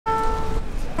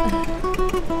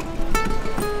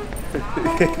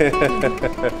You're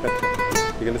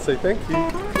going to say thank you?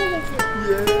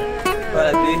 Yeah.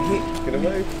 Gonna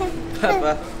wave.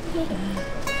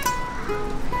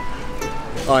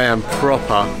 I am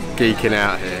proper geeking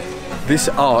out here. This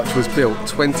arch was built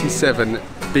 27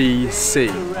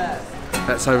 BC.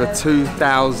 That's over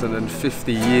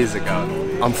 2,050 years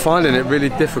ago. I'm finding it really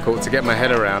difficult to get my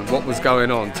head around what was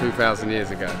going on 2,000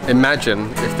 years ago. Imagine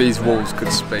if these walls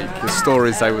could speak, the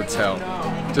stories they would tell.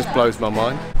 It just blows my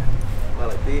mind.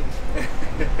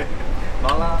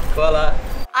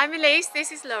 I'm Elise,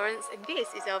 this is Lawrence, and this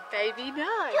is our baby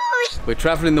Nye. We're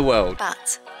travelling the world.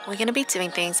 But we're going to be doing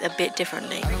things a bit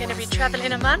differently. We're going to be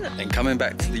travelling a month. And coming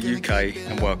back to the UK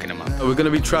and working a month. We're going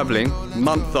to be travelling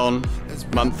month on,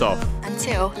 month off.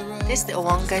 Until this little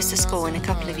one goes to school in a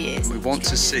couple of years. We want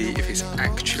to see if it's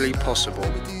actually possible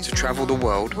to travel the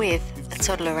world with a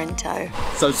toddler in tow.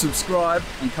 So subscribe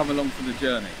and come along for the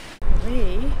journey.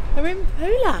 We are in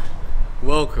Pula.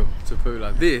 Welcome to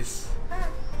Pula. This,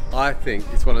 I think,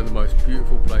 it's one of the most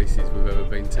beautiful places we've ever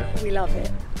been to. We love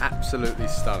it. Absolutely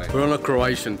stunning. We're on a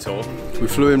Croatian tour. We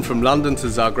flew in from London to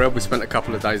Zagreb. We spent a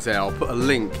couple of days there. I'll put a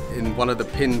link in one of the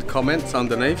pinned comments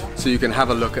underneath so you can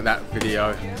have a look at that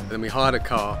video. Then we hired a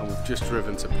car and we've just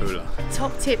driven to Pula.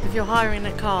 Top tip if you're hiring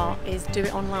a car is do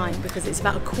it online because it's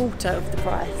about a quarter of the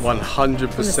price.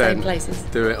 100% the same places.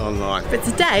 Do it online. But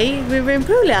today we're in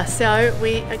Pula, so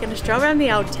we are going to stroll around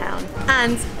the old town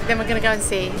and then we're going to go and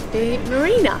see the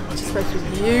Marina, which is supposed to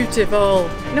be beautiful.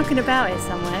 Knocking about it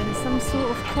somewhere in some sort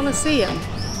of Colosseum.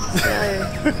 So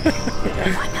we're going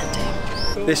to find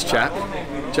that too. This chap,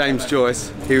 James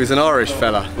Joyce, he was an Irish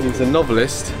fella. He was a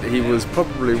novelist. He was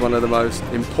probably one of the most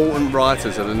important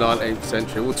writers of the 19th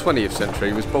century, or 20th century.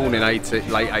 He was born in late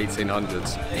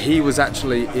 1800s. He was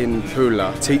actually in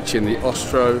Pula teaching the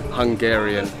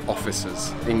Austro-Hungarian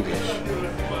officers English.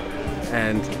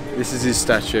 And this is his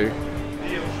statue,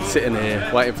 sitting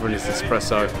here, waiting for his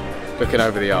espresso, looking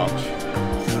over the arch.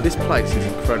 This place is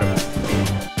incredible.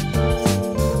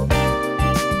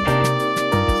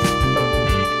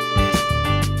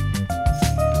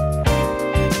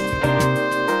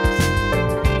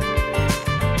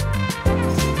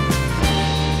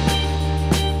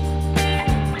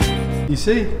 You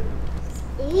see?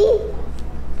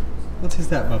 What is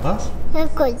that, Babas?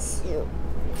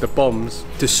 The bombs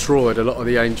destroyed a lot of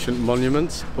the ancient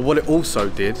monuments, but what it also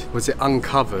did was it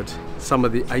uncovered some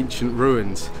of the ancient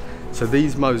ruins. So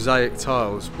these mosaic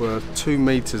tiles were 2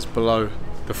 meters below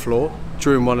the floor.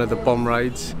 During one of the bomb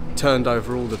raids, turned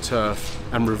over all the turf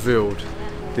and revealed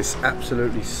this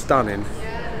absolutely stunning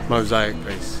mosaic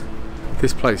piece.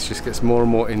 This place just gets more and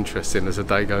more interesting as the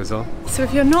day goes on. So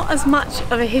if you're not as much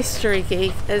of a history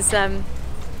geek as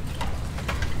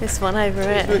this one over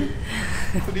here,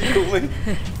 What do you call me?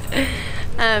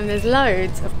 there's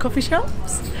loads of coffee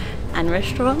shops and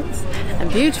restaurants and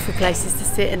beautiful places to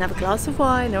sit and have a glass of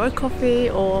wine or a coffee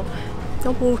or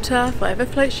some water, whatever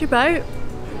floats your boat.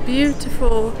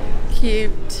 Beautiful,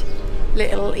 cute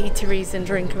little eateries and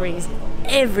drinkeries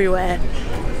everywhere.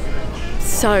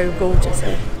 So gorgeous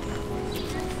here.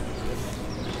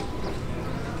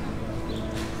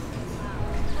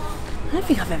 I don't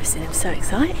think I've ever seen him so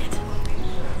excited.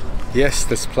 Yes,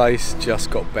 this place just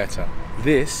got better.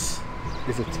 This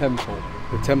is a temple,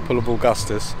 the Temple of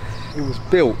Augustus. It was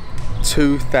built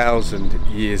 2,000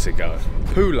 years ago.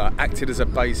 Pula acted as a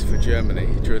base for Germany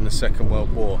during the Second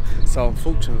World War, so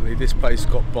unfortunately this place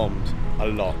got bombed a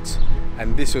lot,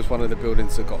 and this was one of the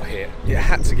buildings that got hit. It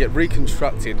had to get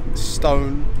reconstructed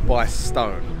stone by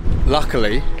stone.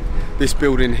 Luckily, this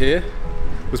building here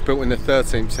was built in the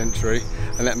 13th century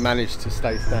and that managed to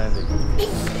stay standing.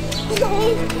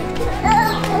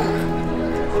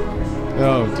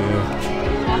 Oh dear.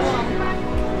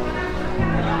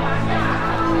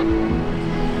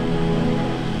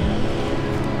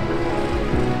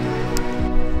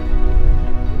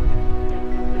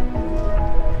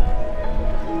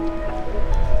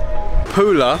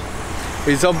 Pula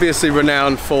is obviously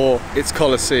renowned for its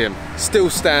Colosseum.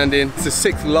 Still standing, it's the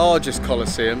 6th largest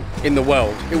Colosseum in the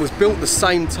world. It was built the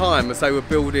same time as they were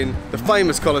building the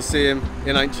famous Colosseum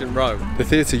in ancient Rome. The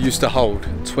theatre used to hold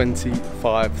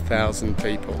 25,000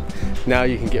 people. Now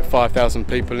you can get 5,000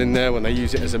 people in there when they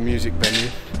use it as a music venue.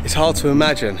 It's hard to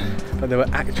imagine, but there were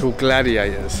actual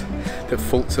gladiators that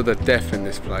fought to the death in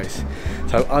this place.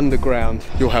 So underground,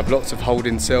 you'll have lots of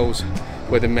holding cells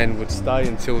where the men would stay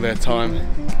until their time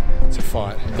to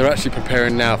fight. They're actually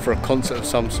preparing now for a concert of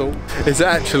some sort. It's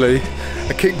actually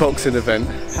a kickboxing event.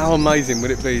 How amazing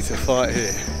would it be to fight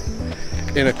here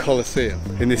in a Colosseum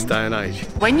in this day and age?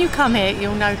 When you come here,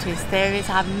 you'll notice there is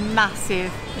a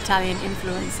massive Italian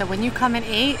influence. So when you come and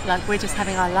eat, like we're just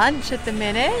having our lunch at the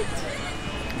minute,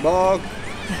 Mark.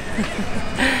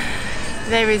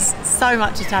 There is so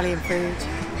much Italian food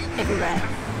everywhere.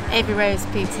 Everywhere is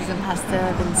pizzas and pasta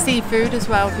and seafood as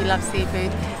well if you love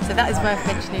seafood. So that is worth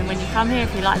mentioning when you come here.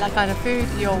 If you like that kind of food,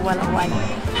 you're well away.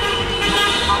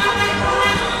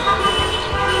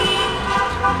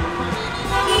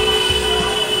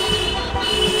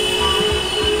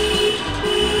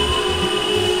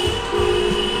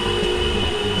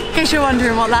 In case you're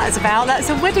wondering what that is about, that's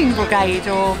a wedding brigade,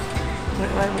 or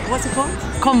what's it called?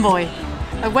 Convoy.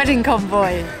 A wedding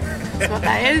convoy. That's what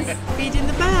that is. Feeding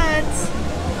the birds.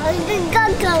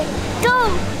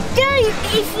 Go!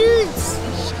 It's foods!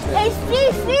 It's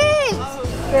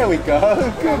foods! There we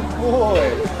go, good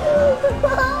boy.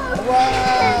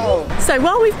 Wow! So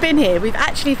while we've been here, we've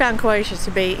actually found Croatia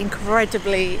to be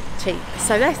incredibly cheap.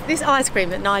 So this ice cream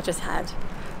that Nyh just had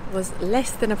was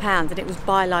less than £1, and it was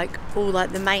by like all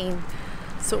like the main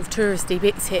sort of touristy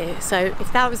bits here. So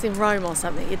if that was in Rome or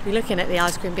something, you'd be looking at the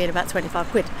ice cream being about 25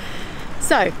 quid.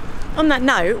 So on that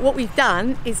note, what we've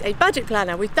done is a budget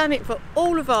planner. We've done it for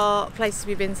all of our places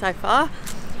we've been so far.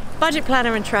 Budget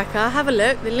planner and tracker, have a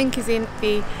look. The link is in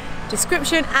the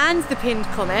description and the pinned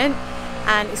comment,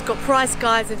 and it's got price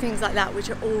guides and things like that which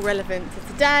are all relevant to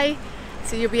today,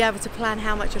 so you'll be able to plan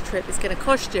how much your trip is going to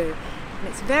cost you. And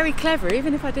it's very clever,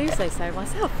 even if I do say so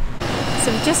myself.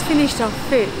 So we've just finished our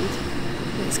food.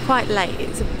 It's quite late.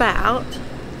 It's about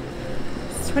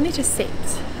 20 to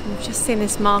 6. We've just seen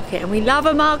this market, and we love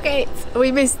a market.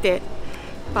 We missed it.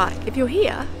 But if you're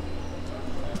here,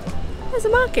 there's a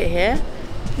market here,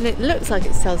 and it looks like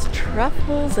it sells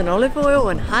truffles and olive oil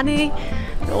and honey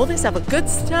and all this other good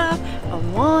stuff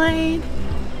and wine.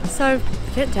 So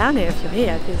get down here if you're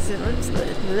here, because it looks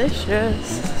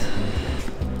delicious.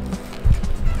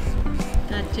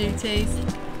 Dad duties.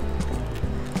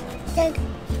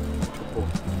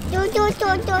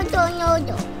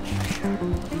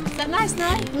 Is that nice,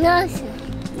 Nyh? Nice.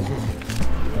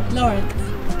 Lawrence,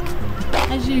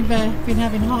 as you've been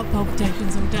having heart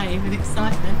palpitations all day with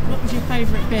excitement, what was your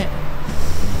favourite bit?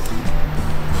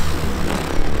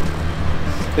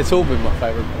 It's all been my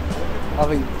favourite. I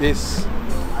think this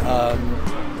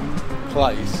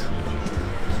place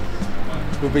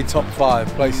would be top 5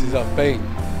 places I've been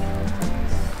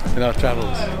in our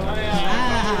travels.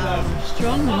 Wow,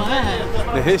 strong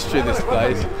word. The history of this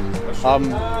place,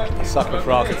 I'm a sucker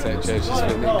for architecture, it's just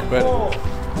been incredible.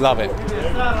 Love it.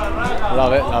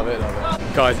 Love it, love it, love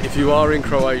it. Guys, if you are in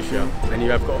Croatia and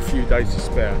you have got a few days to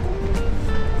spare,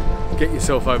 get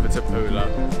yourself over to Pula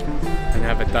and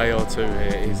have a day or two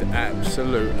here. It is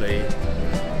absolutely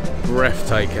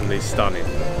breathtakingly stunning.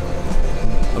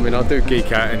 I mean, I do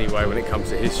geek out anyway when it comes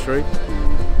to history.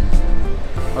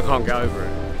 I can't get over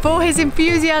it. For his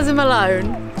enthusiasm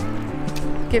alone,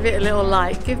 give it a little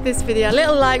like. Give this video a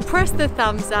little like, press the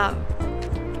thumbs up,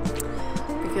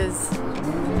 because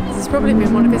this has probably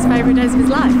been one of his favourite days of his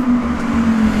life.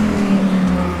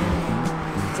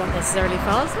 It's not necessarily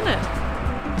fast, isn't it?